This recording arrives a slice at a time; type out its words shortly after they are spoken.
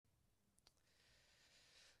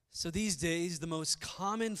So these days, the most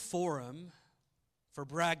common forum for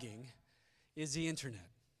bragging is the internet.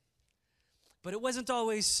 But it wasn't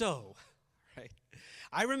always so, right?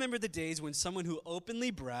 I remember the days when someone who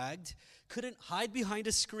openly bragged couldn't hide behind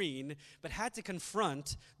a screen, but had to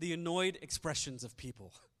confront the annoyed expressions of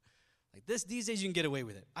people. Like these days you can get away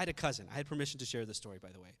with it. I had a cousin. I had permission to share this story, by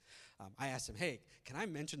the way. I asked him, hey, can I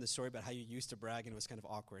mention the story about how you used to brag? And it was kind of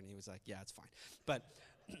awkward. And he was like, yeah, it's fine. But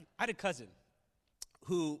I had a cousin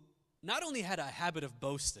who not only had a habit of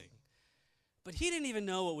boasting, but he didn't even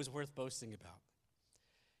know what was worth boasting about.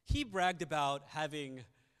 He bragged about having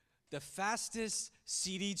the fastest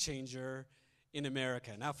CD changer in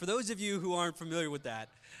America. Now, for those of you who aren't familiar with that,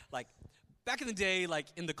 like back in the day, like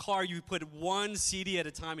in the car, you put one CD at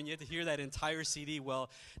a time and you had to hear that entire CD. Well,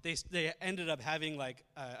 they ended up having like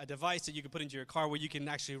a device that you could put into your car where you can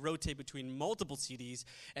actually rotate between multiple CDs.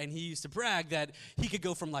 And he used to brag that he could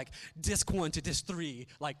go from like disc 1 to disc 3,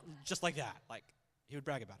 like just like that. Like he would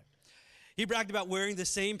brag about it. He bragged about wearing the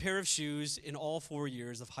same pair of shoes in all 4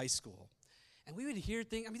 years of high school. And we would hear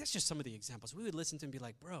things, I mean, that's just some of the examples. We would listen to him and be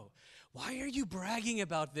like, bro, why are you bragging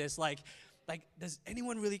about this? Like, does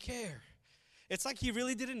anyone really care? It's like he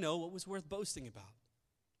really didn't know what was worth boasting about.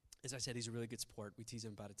 As I said, he's a really good sport. We tease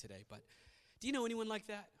him about it today. But do you know anyone like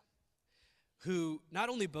that? Who not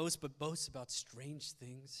only boasts, but boasts about strange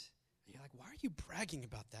things? And you're like, why are you bragging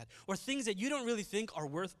about that? Or things that you don't really think are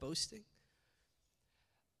worth boasting?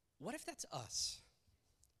 What if that's us?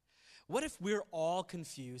 What if we're all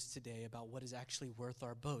confused today about what is actually worth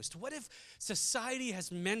our boast? What if society has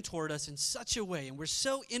mentored us in such a way and we're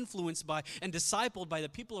so influenced by and discipled by the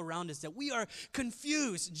people around us that we are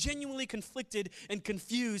confused, genuinely conflicted and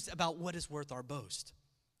confused about what is worth our boast?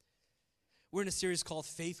 We're in a series called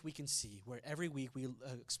Faith We Can See, where every week we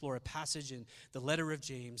explore a passage in the letter of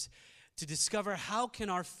James to discover how can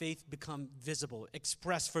our faith become visible,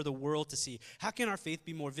 expressed for the world to see. How can our faith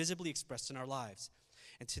be more visibly expressed in our lives?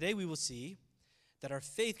 And today we will see that our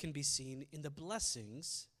faith can be seen in the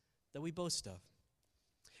blessings that we boast of.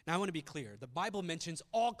 Now I want to be clear. The Bible mentions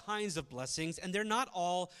all kinds of blessings, and they're not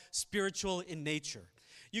all spiritual in nature.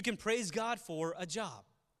 You can praise God for a job,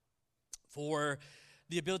 for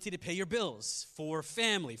the ability to pay your bills, for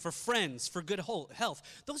family, for friends, for good health.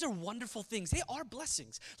 Those are wonderful things. They are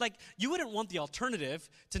blessings. Like, you wouldn't want the alternative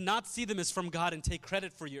to not see them as from God and take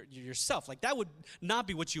credit for yourself. Like, that would not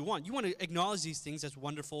be what you want. You want to acknowledge these things as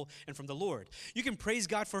wonderful and from the Lord. You can praise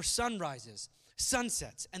God for sunrises,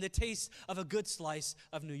 sunsets, and the taste of a good slice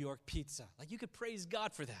of New York pizza. Like, you could praise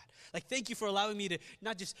God for that. Like, thank you for allowing me to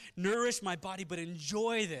not just nourish my body, but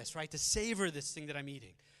enjoy this, right? To savor this thing that I'm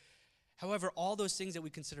eating. However, all those things that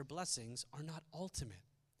we consider blessings are not ultimate.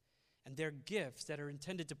 And they're gifts that are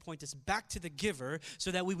intended to point us back to the giver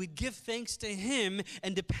so that we would give thanks to him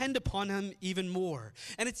and depend upon him even more.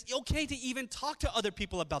 And it's okay to even talk to other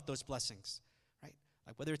people about those blessings, right?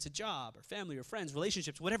 Like whether it's a job or family or friends,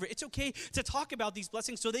 relationships, whatever. It's okay to talk about these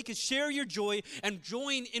blessings so they can share your joy and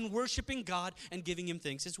join in worshiping God and giving him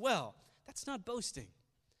thanks as well. That's not boasting.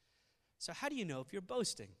 So how do you know if you're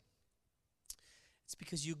boasting? It's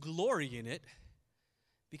because you glory in it,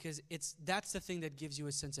 because that's the thing that gives you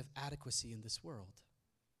a sense of adequacy in this world.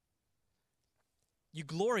 You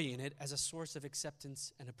glory in it as a source of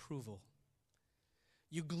acceptance and approval.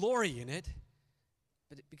 You glory in it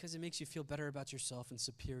because it makes you feel better about yourself and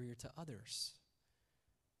superior to others.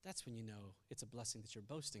 That's when you know it's a blessing that you're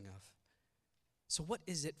boasting of. So what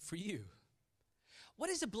is it for you? What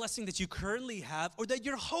is a blessing that you currently have or that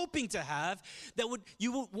you're hoping to have that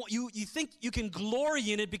you think you can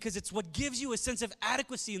glory in it because it's what gives you a sense of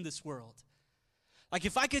adequacy in this world? Like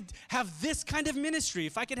if I could have this kind of ministry,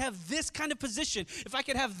 if I could have this kind of position, if I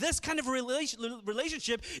could have this kind of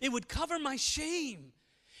relationship, it would cover my shame.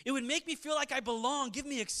 It would make me feel like I belong, give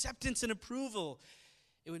me acceptance and approval.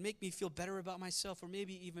 It would make me feel better about myself or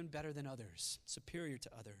maybe even better than others, superior to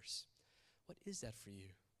others. What is that for you?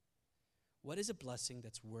 What is a blessing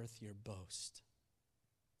that's worth your boast?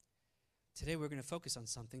 Today we're going to focus on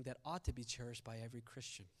something that ought to be cherished by every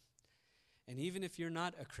Christian. And even if you're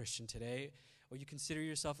not a Christian today, or you consider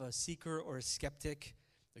yourself a seeker or a skeptic,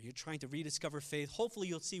 or you're trying to rediscover faith, hopefully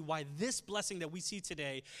you'll see why this blessing that we see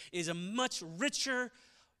today is a much richer,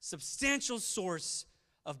 substantial source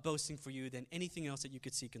of boasting for you than anything else that you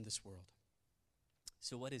could seek in this world.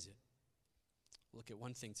 So what is it? We'll look at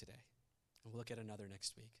one thing today, and we'll look at another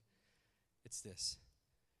next week. It's this.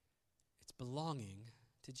 It's belonging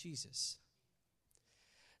to Jesus.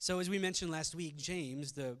 So as we mentioned last week,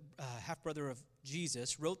 James, the half-brother of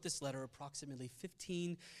Jesus, wrote this letter approximately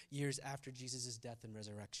 15 years after Jesus' death and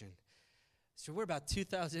resurrection. So we're about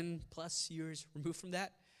 2,000 plus years removed from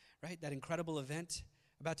that, right? That incredible event.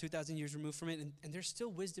 about 2,000 years removed from it, and there's still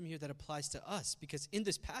wisdom here that applies to us, because in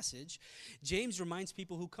this passage, James reminds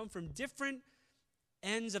people who come from different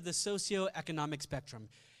ends of the socioeconomic spectrum.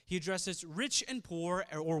 He addresses rich and poor,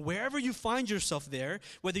 or wherever you find yourself there,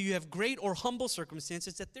 whether you have great or humble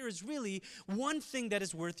circumstances, that there is really one thing that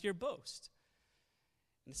is worth your boast.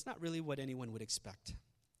 And it's not really what anyone would expect.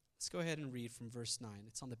 Let's go ahead and read from verse 9.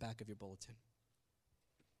 It's on the back of your bulletin.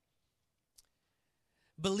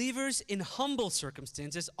 Believers in humble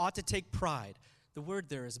circumstances ought to take pride. The word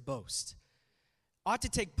there is boast. Ought to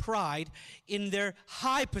take pride in their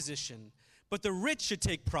high position. But the rich should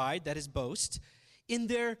take pride, that is boast, in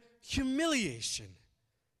their humiliation,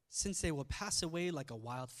 since they will pass away like a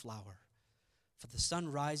wild flower. For the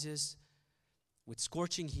sun rises with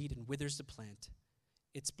scorching heat and withers the plant.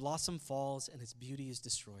 Its blossom falls and its beauty is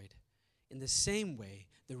destroyed. In the same way,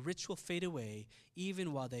 the rich will fade away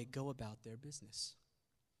even while they go about their business.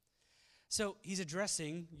 So he's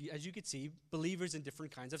addressing, as you can see, believers in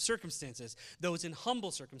different kinds of circumstances. Those in humble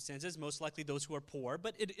circumstances, most likely those who are poor,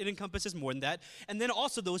 but it encompasses more than that. And then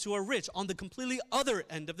also those who are rich on the completely other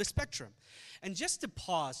end of the spectrum. And just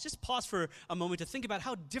pause for a moment to think about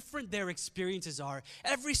how different their experiences are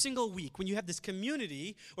every single week when you have this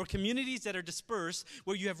community or communities that are dispersed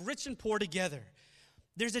where you have rich and poor together.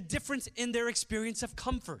 There's a difference in their experience of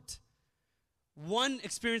comfort. One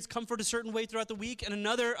experienced comfort a certain way throughout the week, and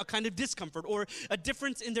another a kind of discomfort, or a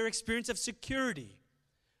difference in their experience of security,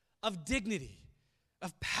 of dignity,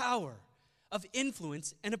 of power, of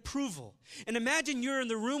influence, and approval. And imagine you're in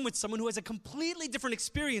the room with someone who has a completely different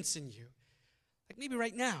experience than you. Like maybe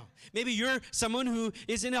right now. Maybe you're someone who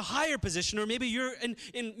is in a higher position, or maybe you're in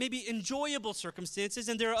maybe enjoyable circumstances,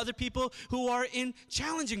 and there are other people who are in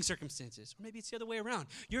challenging circumstances. Or maybe it's the other way around.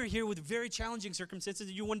 You're here with very challenging circumstances,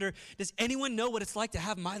 and you wonder, does anyone know what it's like to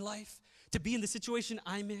have my life, to be in the situation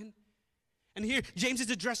I'm in? And here, James is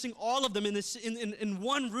addressing all of them in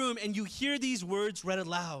one room, and you hear these words read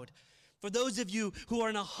aloud. For those of you who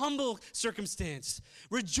are in a humble circumstance,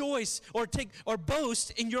 rejoice or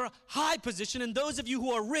boast in your high position, and those of you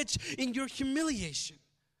who are rich in your humiliation.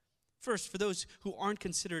 First, for those who aren't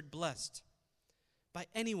considered blessed by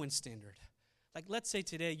anyone's standard. Like let's say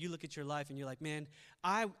today you look at your life and you're like, man,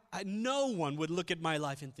 no one would look at my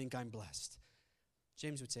life and think I'm blessed.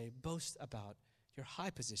 James would say, boast about your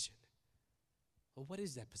high position. Well, what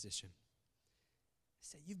is that position?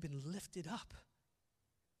 It's that you've been lifted up.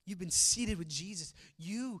 You've been seated with Jesus.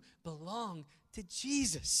 You belong to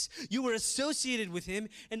Jesus. You were associated with him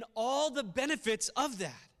and all the benefits of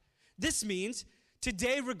that. This means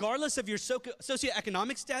today, regardless of your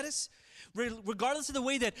socioeconomic status, regardless of the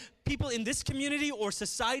way that people in this community or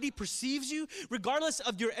society perceives you, regardless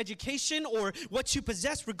of your education or what you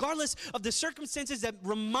possess, regardless of the circumstances that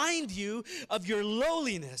remind you of your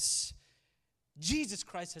lowliness, Jesus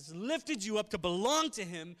Christ has lifted you up to belong to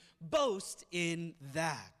him. Boast in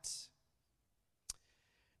that.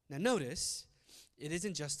 Now notice, it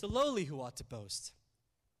isn't just the lowly who ought to boast.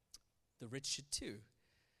 The rich should too.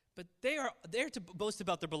 But they are there to boast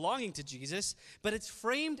about their belonging to Jesus, but it's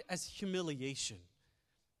framed as humiliation.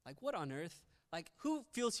 Like what on earth? Like who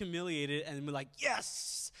feels humiliated and be like,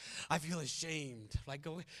 yes, I feel ashamed. Like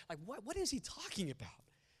what is he talking about?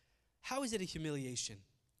 How is it a humiliation?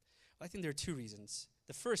 I think there are two reasons.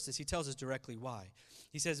 The first is he tells us directly why.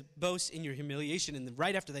 He says, boast in your humiliation. And then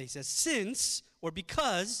right after that, he says, since or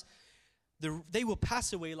because they will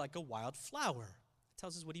pass away like a wild flower. It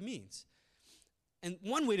tells us what he means. And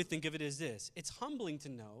one way to think of it is this. It's humbling to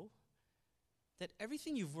know that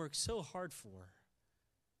everything you've worked so hard for,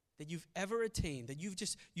 that you've ever attained, that you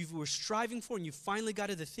were striving for, and you finally got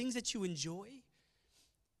to the things that you enjoy,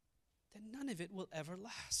 that none of it will ever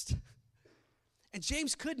last. And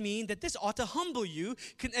James could mean that this ought to humble you,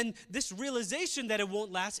 and this realization that it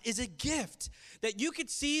won't last is a gift, that you could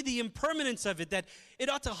see the impermanence of it, that it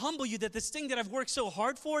ought to humble you, that this thing that I've worked so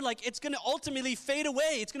hard for, like it's going to ultimately fade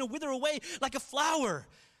away, it's going to wither away like a flower,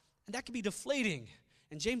 and that could be deflating.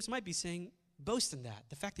 And James might be saying, boast in that,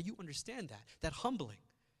 the fact that you understand that humbling.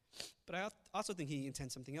 But I also think he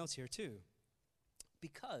intends something else here too,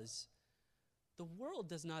 because the world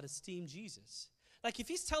does not esteem Jesus. Like if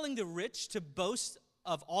he's telling the rich to boast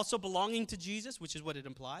of also belonging to Jesus, which is what it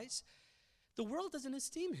implies, the world doesn't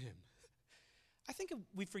esteem him. I think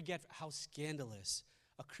we forget how scandalous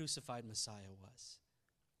a crucified Messiah was.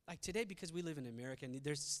 Like today, because we live in America, and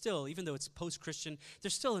there's still, even though it's post-Christian,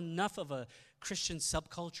 there's still enough of a Christian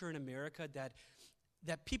subculture in America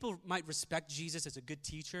that people might respect Jesus as a good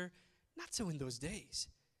teacher. Not so in those days.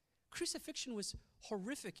 Crucifixion was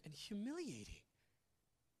horrific and humiliating.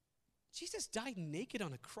 Jesus died naked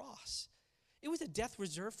on a cross. It was a death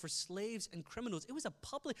reserved for slaves and criminals. It was a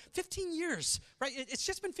public, 15 years, right? It's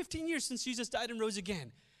just been 15 years since Jesus died and rose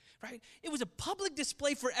again, right? It was a public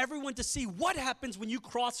display for everyone to see what happens when you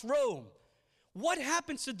cross Rome. What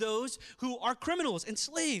happens to those who are criminals and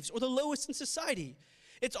slaves or the lowest in society?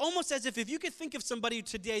 It's almost as if you could think of somebody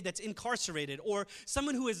today that's incarcerated or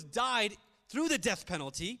someone who has died through the death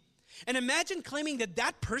penalty, and imagine claiming that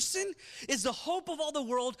that person is the hope of all the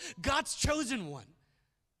world, God's chosen one.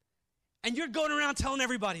 And you're going around telling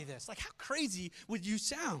everybody this. Like, how crazy would you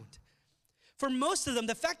sound? For most of them,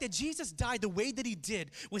 the fact that Jesus died the way that he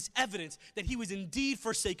did was evidence that he was indeed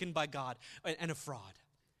forsaken by God and a fraud.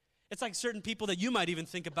 It's like certain people that you might even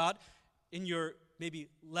think about in your maybe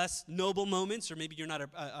less noble moments, or maybe you're not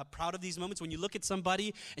proud of these moments when you look at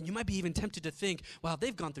somebody and you might be even tempted to think, wow,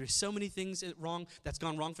 they've gone through so many things that's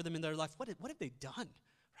gone wrong for them in their life. What have they done?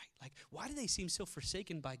 Right? Like, why do they seem so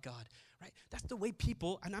forsaken by God? Right? That's the way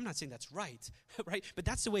people, and I'm not saying that's right, right? But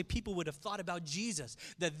that's the way people would have thought about Jesus,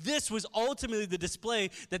 that this was ultimately the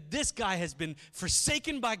display that this guy has been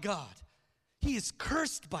forsaken by God. He is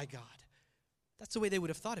cursed by God. That's the way they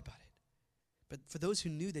would have thought about it. But for those who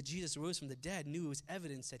knew that Jesus rose from the dead, knew it was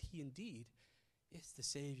evidence that he indeed is the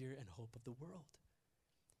Savior and hope of the world.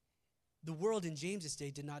 The world in James's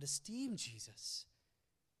day did not esteem Jesus.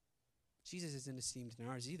 Jesus isn't esteemed in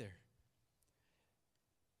ours either.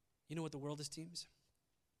 You know what the world esteems?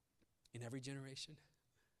 In every generation,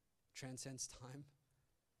 transcends time,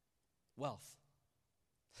 wealth.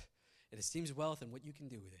 It esteems wealth and what you can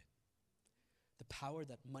do with it. The power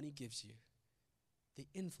that money gives you. The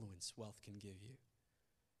influence wealth can give you.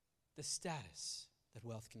 The status that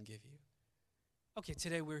wealth can give you. Okay,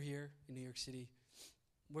 today we're here in New York City.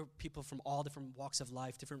 We're people from all different walks of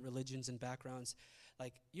life, different religions and backgrounds.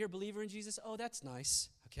 Like, you're a believer in Jesus? Oh, that's nice,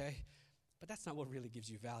 okay? But that's not what really gives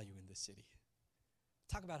you value in this city.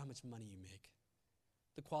 Talk about how much money you make,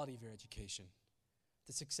 the quality of your education,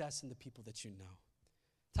 the success and the people that you know.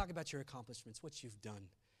 Talk about your accomplishments, what you've done,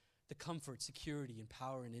 the comfort, security, and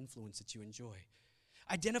power and influence that you enjoy.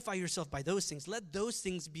 Identify yourself by those things. Let those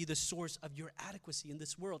things be the source of your adequacy in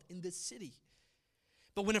this world, in this city.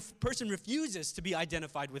 But when a person refuses to be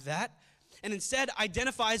identified with that, and instead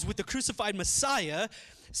identifies with the crucified Messiah,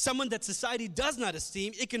 someone that society does not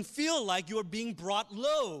esteem, it can feel like you're being brought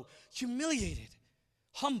low, humiliated,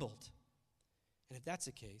 humbled. And if that's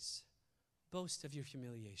the case, boast of your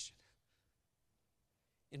humiliation.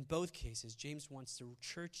 In both cases, James wants the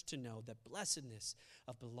church to know the blessedness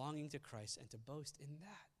of belonging to Christ and to boast in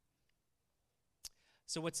that.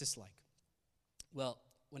 So what's this like? Well,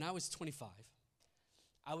 when I was 25,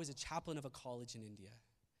 I was a chaplain of a college in India.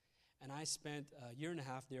 And I spent a year and a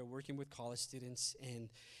half there working with college students. And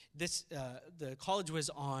the college was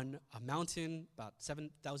on a mountain about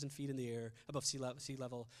 7,000 feet in the air, above sea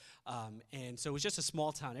level. And so it was just a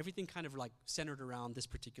small town. Everything kind of like centered around this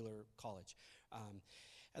particular college.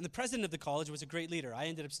 And the president of the college was a great leader. I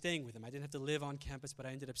ended up staying with him. I didn't have to live on campus, but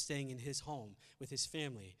I ended up staying in his home with his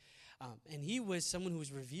family. And he was someone who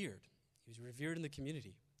was revered. He was revered in the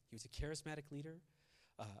community. He was a charismatic leader,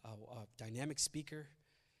 a dynamic speaker.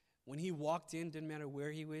 When he walked in, didn't matter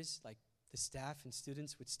where he was, like the staff and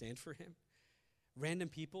students would stand for him. Random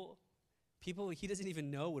people he doesn't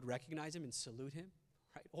even know would recognize him and salute him,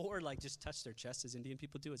 right? Or like just touch their chest as Indian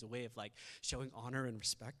people do as a way of like showing honor and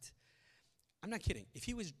respect. I'm not kidding.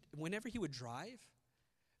 Whenever he would drive,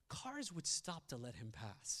 cars would stop to let him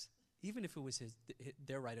pass, even if it was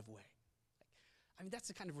their right of way. I mean, that's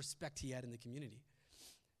the kind of respect he had in the community.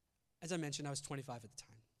 As I mentioned, I was 25 at the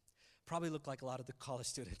time. Probably looked like a lot of the college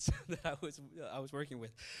students that I was working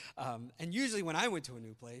with. And usually when I went to a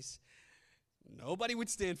new place, nobody would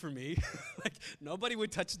stand for me. Like, nobody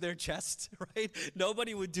would touch their chest, right?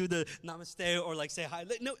 Nobody would do the namaste or like say hi.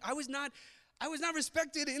 No, I was not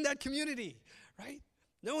respected in that community, right?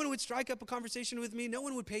 No one would strike up a conversation with me. No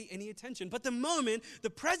one would pay any attention. But the moment the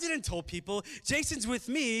president told people, Jason's with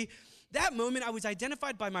me, that moment I was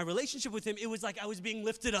identified by my relationship with him. It was like I was being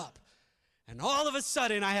lifted up. And all of a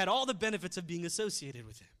sudden, I had all the benefits of being associated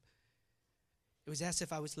with him. It was as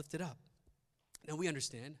if I was lifted up. Now, we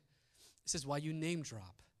understand. This is why you name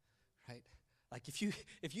drop, right? Like, if you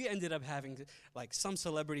ended up having, like, some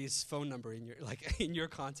celebrity's phone number in your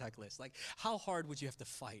contact list, like, how hard would you have to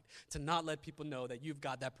fight to not let people know that you've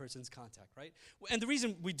got that person's contact, right? And the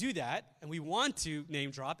reason we do that, and we want to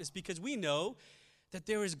name drop, is because we know that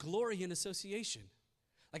there is glory in association.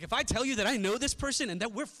 Like, if I tell you that I know this person and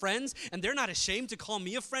that we're friends and they're not ashamed to call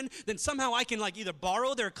me a friend, then somehow I can like either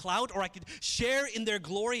borrow their clout or I could share in their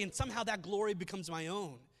glory, and somehow that glory becomes my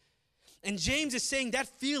own. And James is saying that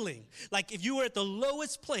feeling, like if you were at the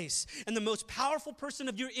lowest place and the most powerful person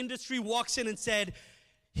of your industry walks in and said,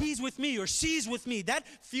 he's with me or she's with me, that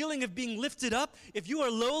feeling of being lifted up, if you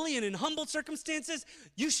are lowly and in humble circumstances,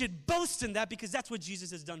 you should boast in that because that's what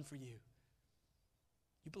Jesus has done for you.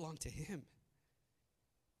 You belong to him.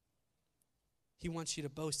 He wants you to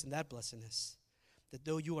boast in that blessedness. That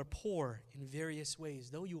though you are poor in various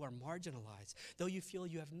ways, though you are marginalized, though you feel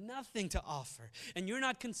you have nothing to offer, and you're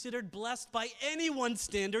not considered blessed by anyone's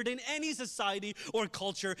standard in any society or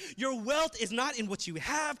culture, your wealth is not in what you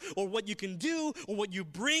have or what you can do or what you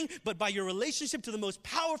bring, but by your relationship to the most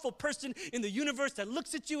powerful person in the universe that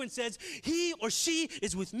looks at you and says, he or she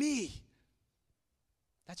is with me.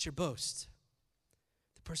 That's your boast.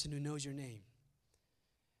 The person who knows your name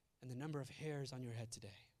and the number of hairs on your head today,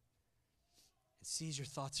 and sees your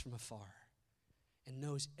thoughts from afar, and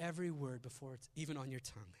knows every word before it's even on your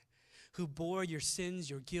tongue, who bore your sins,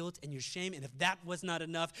 your guilt, and your shame, and if that was not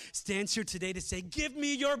enough, stands here today to say, give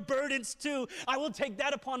me your burdens too. I will take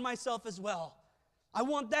that upon myself as well. I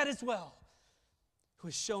want that as well. Who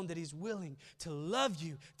has shown that he's willing to love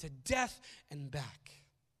you to death and back.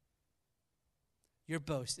 Your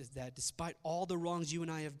boast is that despite all the wrongs you and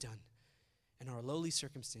I have done, and our lowly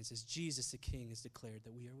circumstances, Jesus the King has declared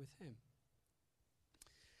that we are with him.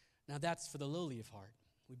 Now that's for the lowly of heart.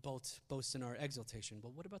 We both boast in our exaltation,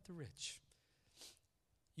 but what about the rich?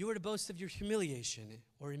 You are to boast of your humiliation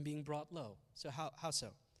or in being brought low. So how so?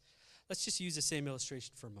 Let's just use the same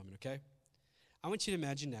illustration for a moment, okay? I want you to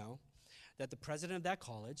imagine now that the president of that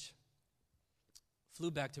college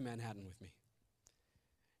flew back to Manhattan with me,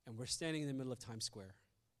 and we're standing in the middle of Times Square.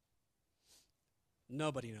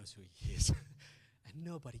 Nobody knows who he is, and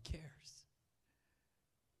nobody cares.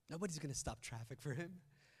 Nobody's going to stop traffic for him.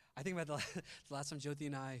 I think about the last time Jyoti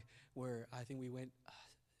and I were, I think we went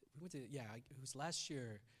to, it was last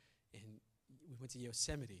year, and we went to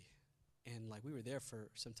Yosemite, and like we were there for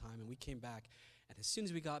some time, and we came back, and as soon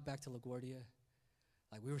as we got back to LaGuardia,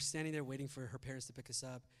 like we were standing there waiting for her parents to pick us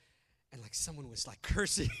up, and like someone was like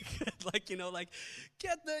cursing, like,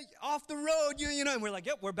 get off the road, and we're like,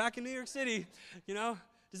 yep, we're back in New York City,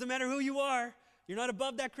 doesn't matter who you are, you're not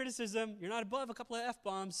above that criticism, you're not above a couple of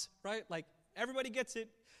F-bombs, right? Like everybody gets it.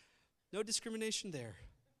 No discrimination there.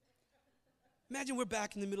 Imagine we're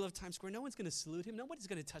back in the middle of Times Square. No one's going to salute him. Nobody's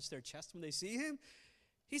going to touch their chest when they see him.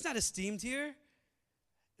 He's not esteemed here.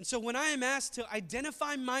 And so when I am asked to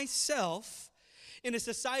identify myself in a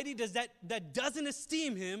society that doesn't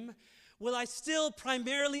esteem him, will I still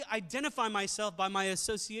primarily identify myself by my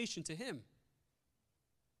association to him?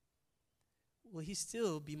 Will he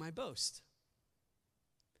still be my boast?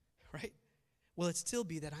 Right? Will it still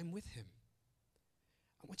be that I'm with him?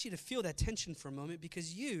 I want you to feel that tension for a moment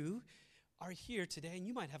because you are here today and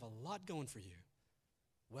you might have a lot going for you.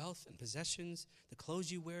 Wealth and possessions, the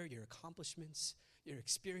clothes you wear, your accomplishments, your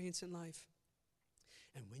experience in life.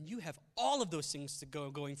 And when you have all of those things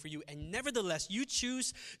going for you, and nevertheless you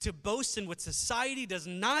choose to boast in what society does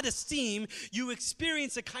not esteem, you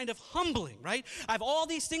experience a kind of humbling, right? I have all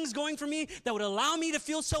these things going for me that would allow me to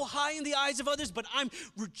feel so high in the eyes of others, but I'm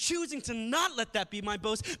choosing to not let that be my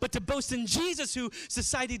boast, but to boast in Jesus, who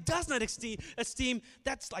society does not esteem.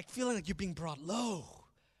 That's like feeling like you're being brought low,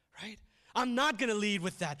 right? I'm not going to lead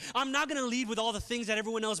with that. I'm not going to lead with all the things that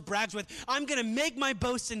everyone else brags with. I'm going to make my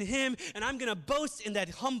boast in him, and I'm going to boast in that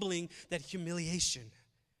humbling, that humiliation.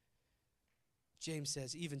 James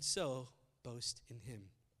says, even so, boast in him.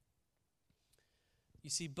 You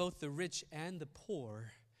see, both the rich and the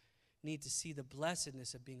poor need to see the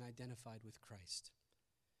blessedness of being identified with Christ.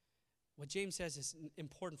 What James says is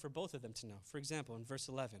important for both of them to know. For example, in verse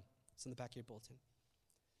 11, it's in the back of your bulletin.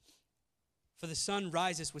 For the sun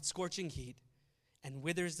rises with scorching heat and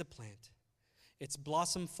withers the plant. Its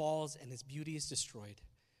blossom falls and its beauty is destroyed.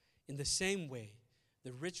 In the same way,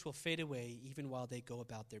 the rich will fade away even while they go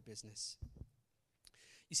about their business.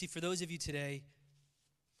 You see, for those of you today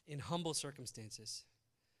in humble circumstances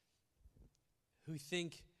who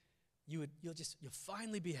think you'll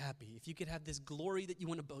finally be happy if you could have this glory that you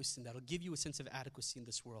want to boast in that'll give you a sense of adequacy in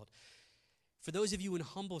this world. For those of you in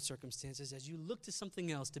humble circumstances, as you look to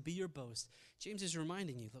something else to be your boast, James is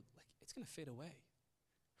reminding you, look, like it's going to fade away,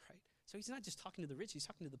 right? So he's not just talking to the rich, he's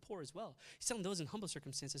talking to the poor as well. He's telling those in humble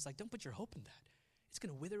circumstances, like, don't put your hope in that. It's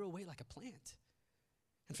going to wither away like a plant.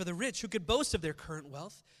 And for the rich who could boast of their current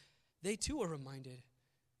wealth, they too are reminded,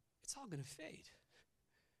 it's all going to fade.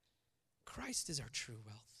 Christ is our true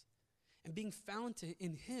wealth. And being found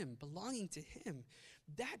in him, belonging to him,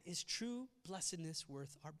 that is true blessedness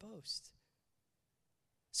worth our boast.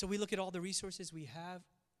 So we look at all the resources we have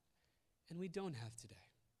and we don't have today.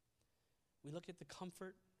 We look at the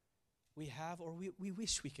comfort we have or we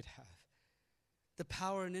wish we could have. The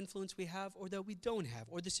power and influence we have or that we don't have,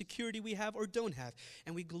 or the security we have or don't have.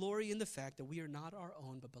 And we glory in the fact that we are not our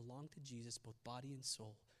own but belong to Jesus, both body and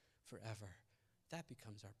soul, forever. That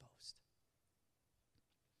becomes our boast.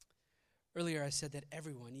 Earlier I said that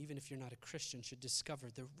everyone, even if you're not a Christian, should discover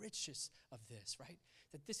the riches of this, right?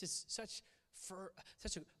 That this is such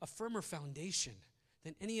a firmer foundation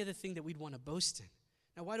than any other thing that we'd want to boast in.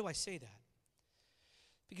 Now, why do I say that?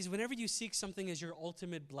 Because whenever you seek something as your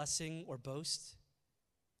ultimate blessing or boast,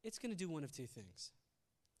 it's going to do one of two things.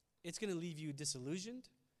 It's going to leave you disillusioned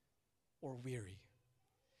or weary.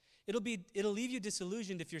 It'll leave you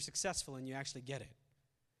disillusioned if you're successful and you actually get it.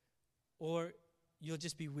 Or you'll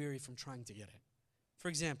just be weary from trying to get it. For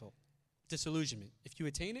example, disillusionment. If you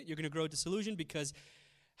attain it, you're going to grow disillusioned because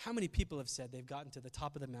how many people have said they've gotten to the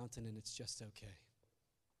top of the mountain and it's just okay?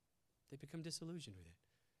 They become disillusioned with it.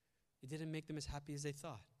 It didn't make them as happy as they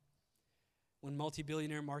thought. When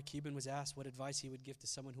multi-billionaire Mark Cuban was asked what advice he would give to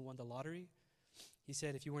someone who won the lottery, he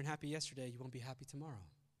said, if you weren't happy yesterday, you won't be happy tomorrow.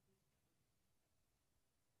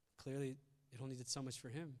 Clearly, it only did so much for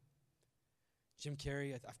him. Jim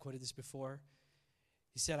Carrey, I've quoted this before,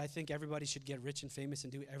 he said, I think everybody should get rich and famous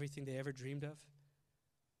and do everything they ever dreamed of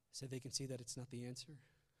so they can see that it's not the answer.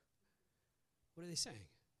 What are they saying?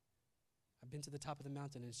 I've been to the top of the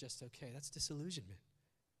mountain and it's just okay. That's disillusionment,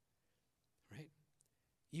 right?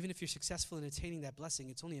 Even if you're successful in attaining that blessing,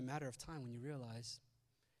 it's only a matter of time when you realize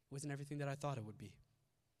it wasn't everything that I thought it would be.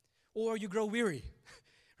 Or you grow weary,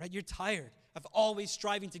 right? You're tired of always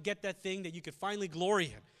striving to get that thing that you could finally glory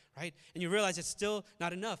in, right? And you realize it's still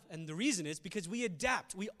not enough. And the reason is because we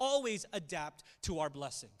adapt. We always adapt to our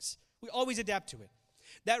blessings. We always adapt to it.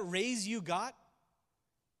 That raise you got,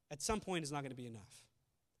 at some point, is not going to be enough.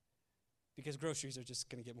 Because groceries are just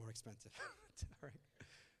going to get more expensive. All right. I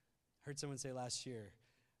heard someone say last year,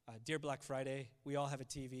 dear Black Friday, we all have a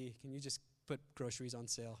TV. Can you just put groceries on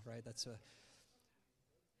sale, right? That's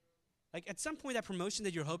like at some point that promotion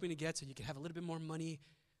that you're hoping to get so you can have a little bit more money,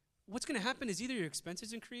 what's going to happen is either your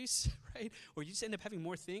expenses increase, right? Or you just end up having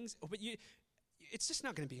more things, but it's just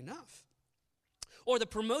not going to be enough. Or the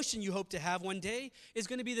promotion you hope to have one day is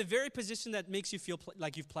going to be the very position that makes you feel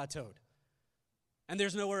like you've plateaued. And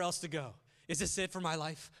there's nowhere else to go. Is this it for my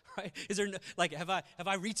life? Right? Is there have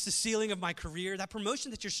I reached the ceiling of my career? That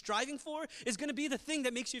promotion that you're striving for is going to be the thing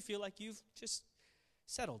that makes you feel like you've just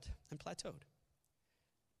settled and plateaued.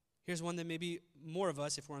 Here's one that maybe more of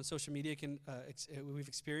us, if we're on social media, we've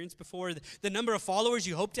experienced before. The number of followers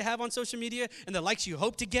you hope to have on social media and the likes you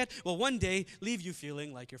hope to get will one day leave you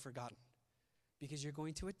feeling like you're forgotten because you're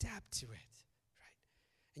going to adapt to it.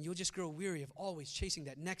 And you'll just grow weary of always chasing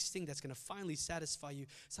that next thing that's going to finally satisfy you,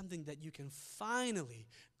 something that you can finally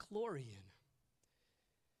glory in.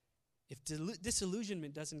 If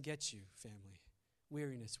disillusionment doesn't get you, family,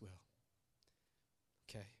 weariness will.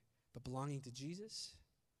 Okay, but belonging to Jesus,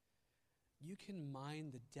 you can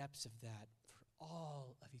mine the depths of that for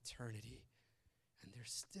all of eternity, and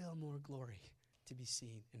there's still more glory to be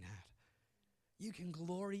seen and had. You can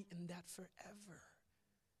glory in that forever.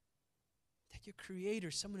 That your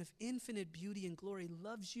Creator, someone of infinite beauty and glory,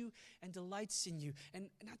 loves you and delights in you. And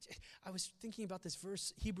I was thinking about this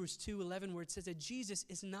verse, Hebrews 2:11, where it says that Jesus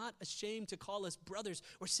is not ashamed to call us brothers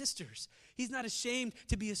or sisters. He's not ashamed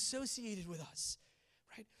to be associated with us.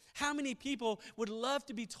 Right? How many people would love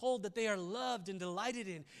to be told that they are loved and delighted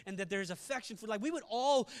in and that there's affection for? Like, we would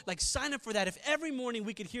all sign up for that if every morning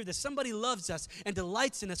we could hear that somebody loves us and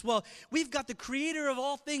delights in us. Well, we've got the Creator of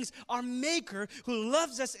all things, our Maker, who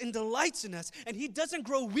loves us and delights in us, and He doesn't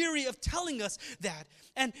grow weary of telling us that.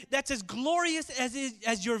 And that's as glorious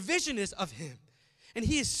as your vision is of Him. And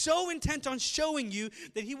He is so intent on showing you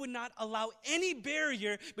that He would not allow any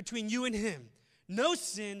barrier between you and Him. No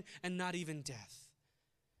sin and not even death.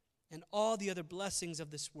 And all the other blessings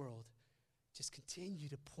of this world just continue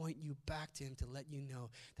to point you back to Him to let you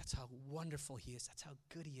know that's how wonderful He is. That's how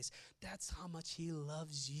good He is. That's how much He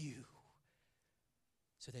loves you.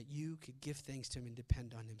 So that you could give thanks to Him and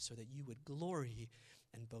depend on Him. So that you would glory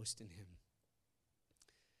and boast in Him.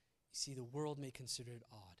 You see, the world may consider it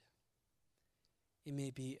odd. It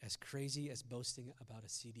may be as crazy as boasting about a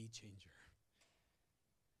CD changer.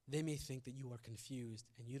 They may think that you are confused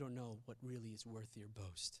and you don't know what really is worth your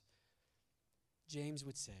boast. James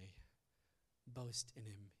would say, boast in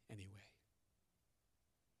Him anyway.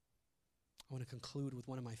 I want to conclude with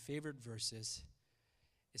one of my favorite verses.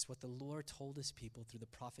 It's what the Lord told His people through the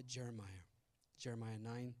prophet Jeremiah. Jeremiah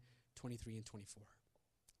 9:23 and 24.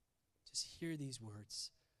 Just hear these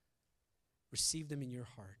words. Receive them in your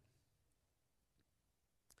heart.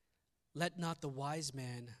 Let not the wise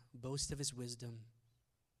man boast of his wisdom,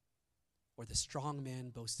 or the strong man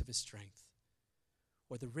boast of his strength,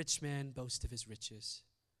 or the rich man boast of his riches.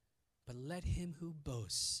 But let him who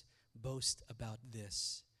boasts boast about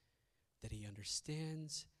this, that he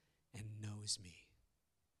understands and knows me,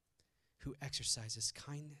 who exercises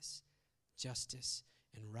kindness, justice,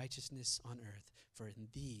 and righteousness on earth, for in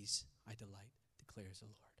these I delight, declares the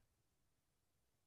Lord.